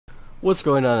What's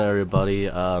going on, everybody?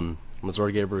 Mazor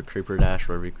Gaber, Creeper Dash,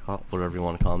 whatever you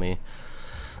want to call me.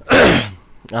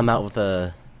 I'm out with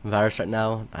a virus right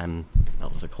now. I'm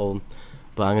out with a cold,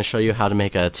 but I'm gonna show you how to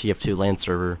make a TF2 LAN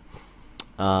server.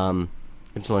 I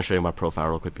just want to show you my profile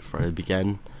real quick before I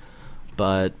begin,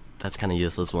 but that's kind of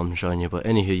useless what I'm showing you. But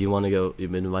anywho, you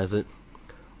minimize it.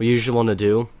 What you usually want to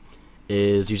do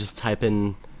is you just type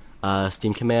in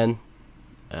Steam command.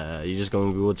 You just go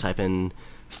on Google, type in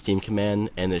Steam command,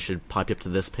 and it should pop you up to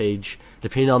this page.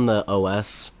 Depending on the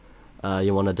OS,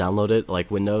 you want to download it, like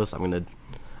Windows. You want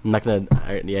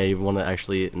to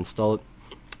actually install it.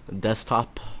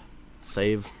 Desktop,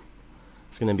 save.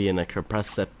 It's going to be in a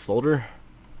compressed zip folder.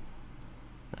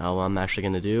 Now what I'm actually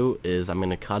going to do is I'm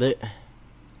going to cut it. I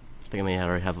think I may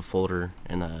already have a folder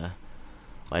in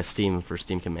my Steam for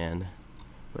Steam command.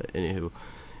 But anywho,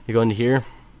 you go into here.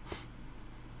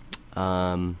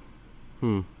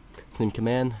 Steam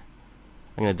command.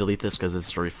 I'm gonna delete this because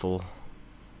it's already full.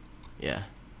 Yeah.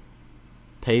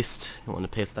 Paste. You want to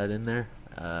paste that in there.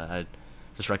 I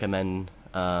just recommend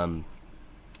putting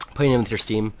it with your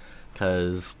Steam,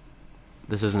 because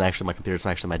this isn't actually my computer. It's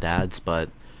actually my dad's, but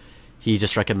he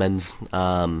just recommends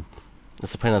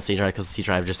it's putting on C drive because C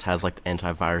drive just has like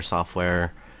antivirus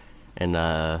software and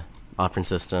operating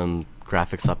system,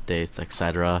 graphics updates,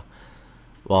 etc.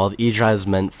 Well, the E drive is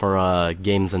meant for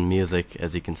games and music,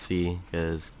 as you can see,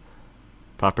 because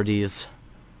properties,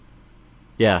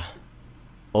 yeah,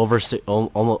 almost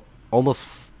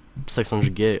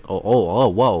 600 gig.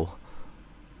 Whoa,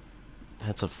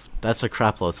 that's a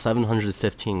crap load.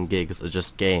 715 gigs of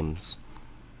just games.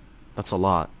 That's a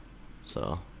lot.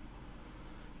 So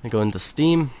I go into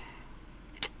Steam.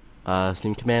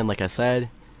 Steam command, like I said,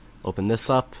 open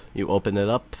this up. You open it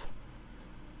up,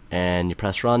 and you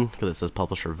press run because it says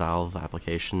publisher valve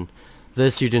application.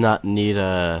 This, you do not need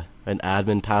an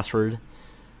admin password.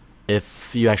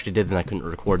 If you actually did, then I couldn't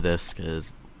record this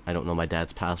because I don't know my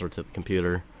dad's password to the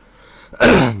computer.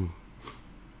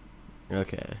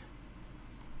 Okay.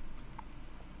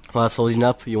 While that's loading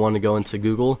up, you want to go into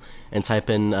Google and type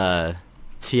in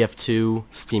TF2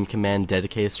 Steam command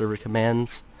dedicated server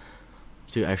commands.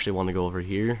 So you actually want to go over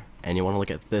here and you want to look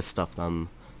at this stuff that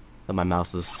my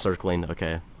mouse is circling.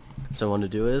 Okay. So what you want to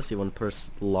do is you want to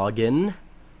press login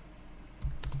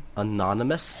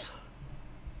anonymous,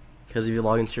 because if you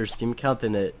log into your Steam account,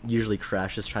 then it usually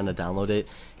crashes trying to download it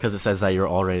because it says that you're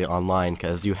already online,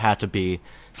 because you have to be,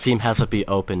 Steam has to be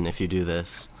open if you do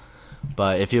this.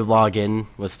 But if you log in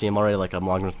with Steam already, like I'm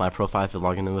logging with my profile, if you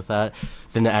log in with that,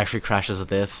 then it actually crashes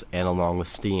this and along with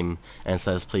Steam and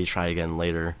says please try again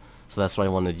later. So that's why I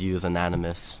wanted to use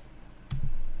anonymous.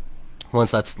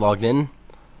 Once that's logged in,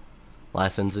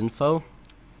 license info.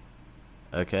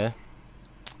 Okay.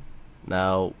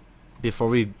 Now, before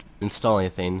we install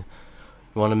anything,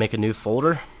 we want to make a new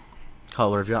folder. Call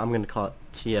it whatever you want. I'm going to call it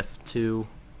TF2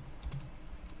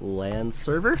 LAN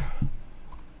server.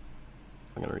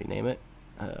 I'm going to rename it.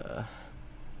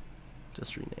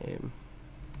 Just rename.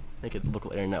 Make it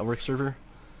local area network server.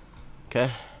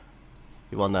 Okay.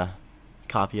 You want to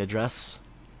copy address.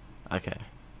 Okay.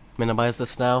 Minimize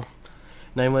this now.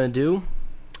 Now what you want to do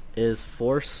is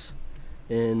force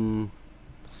install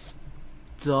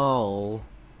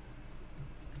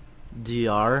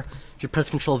DR. If you press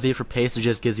Control V for paste, it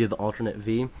just gives you the alternate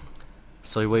V.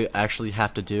 So what you actually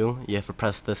have to do, you have to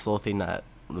press this little thing that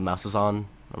the mouse is on,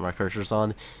 or my cursor's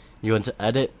on. You go into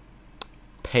edit,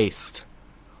 paste.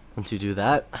 Once you do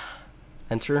that,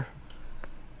 enter.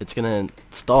 It's gonna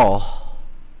install.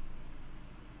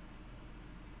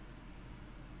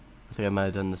 I think I might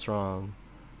have done this wrong.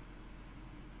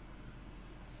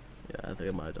 Yeah, I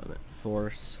think I might have done it.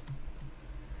 Force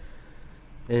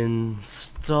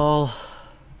install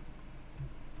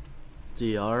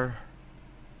DR.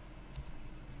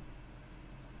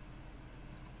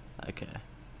 Okay.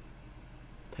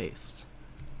 Paste.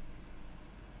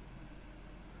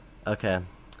 Okay.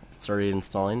 It's already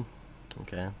installing.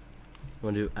 Okay. You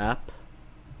want to do app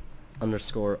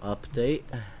underscore update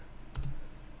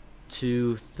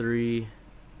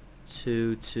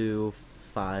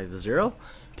 232250,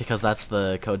 because that's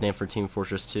the code name for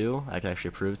TeamFortress 2. I can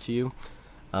actually prove it to you.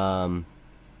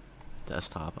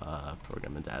 Desktop,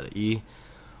 program and data E.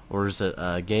 Or is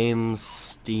it games,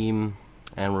 Steam,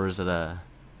 and where is it I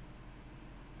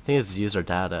think it's user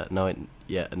data. No,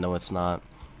 no, it's not.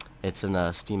 It's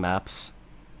in Steam apps,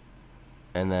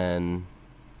 and then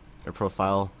your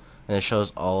profile, and it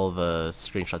shows all the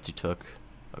screenshots you took.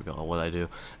 Okay, what I do?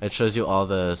 It shows you all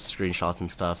the screenshots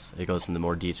and stuff. It goes into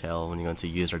more detail when you go into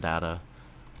user data,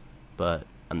 but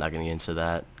I'm not gonna get into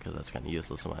that because that's kind of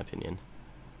useless in my opinion.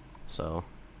 So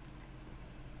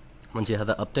once you have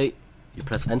that update, you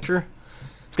press enter.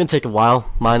 It's gonna take a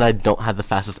while. Mine, I don't have the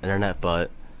fastest internet,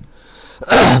 but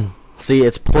see,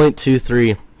 it's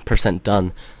 0.23%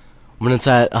 done. When it's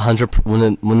at 100,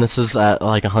 when this is at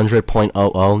like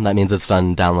 100.00, that means it's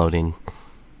done downloading.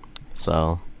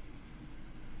 So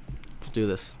let's do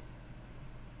this.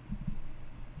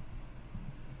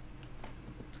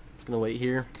 It's gonna wait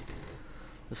here.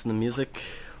 Listen to music,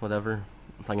 whatever.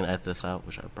 I'm probably gonna edit this out,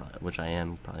 which I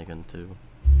am probably going to.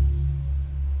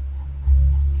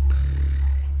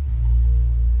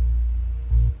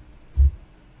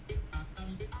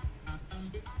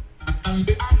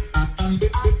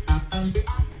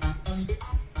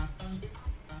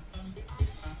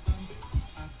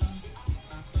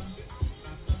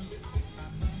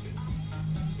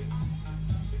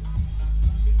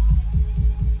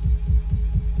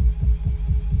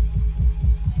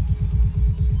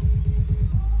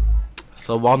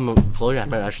 So while I'm slowly,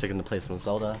 I'm actually going to play some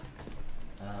Zelda.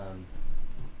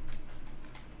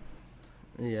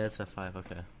 Yeah, it's F5,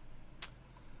 okay.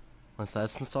 Once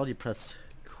that's installed, you press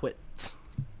quit.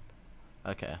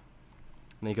 Okay. And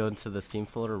then you go into the Steam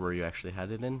folder where you actually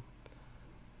had it in.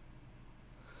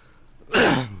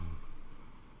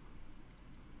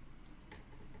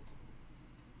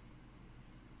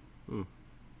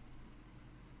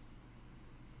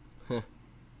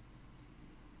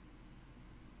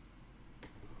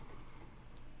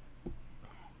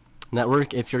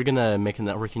 Network, if you're gonna make a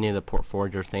network, you need to port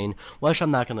forward your thing, which I'm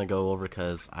not gonna go over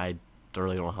because I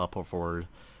really don't know how to port forward.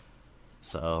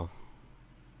 So,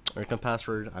 recon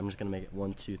password, I'm just gonna make it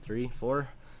 1234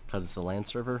 because it's a LAN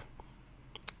server.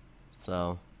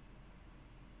 So,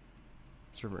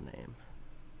 server name,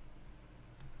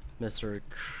 Mr.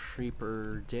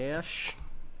 Creeper Dash.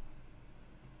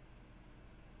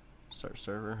 Start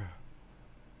server.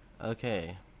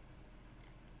 Okay.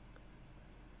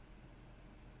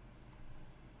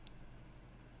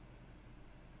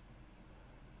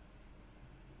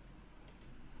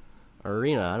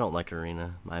 Arena, I don't like Arena,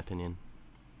 in my opinion.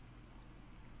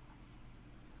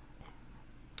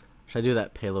 Should I do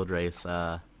that payload race,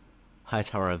 high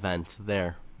tower event?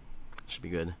 There. Should be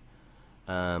good.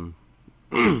 And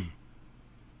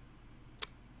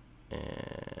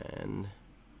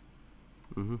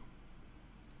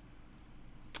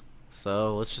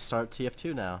so let's just start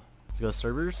TF2 now. Let's go to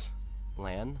servers,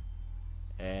 LAN,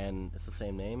 and it's the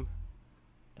same name.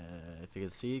 If you can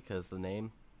see, because the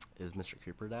name is Mr.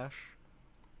 Creeper Dash.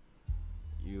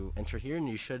 You enter here and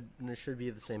it should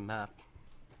be the same map.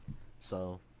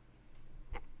 So,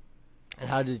 and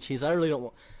how to do cheats? I really don't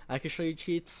want. I can show you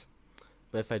cheats,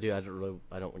 but if I do,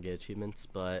 I don't get achievements.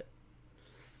 But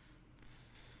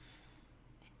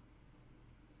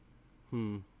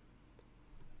and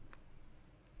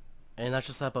that's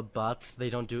just that. But bots,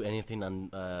 they don't do anything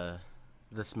on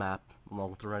this map along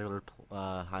with the regular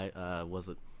high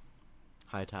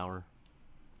tower.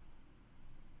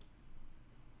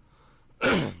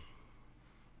 I'm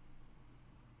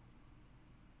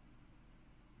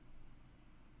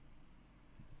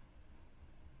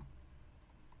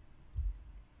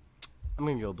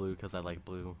gonna go blue because I like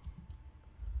blue.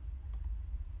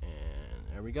 And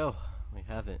there we go. We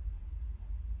have it.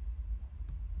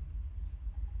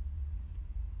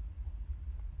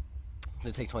 It's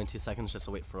gonna take 22 seconds just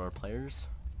to wait for our players,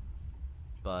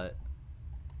 but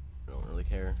I don't really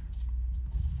care.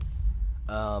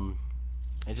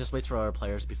 It just waits for our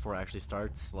players before it actually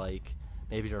starts, like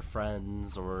maybe your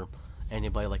friends or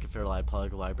anybody, like if you're a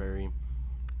plug library,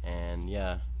 and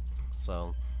yeah,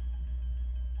 so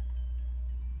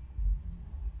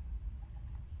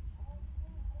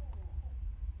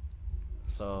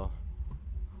I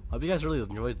hope you guys really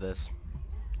enjoyed this.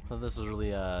 I thought this was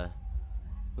really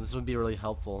this would be really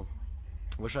helpful.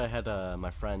 Wish I had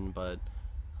my friend, but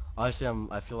honestly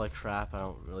I feel like crap. I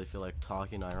don't really feel like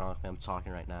talking. Ironically, I'm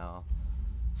talking right now.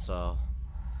 So,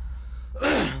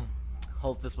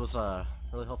 hope this was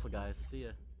really helpful, guys. See ya.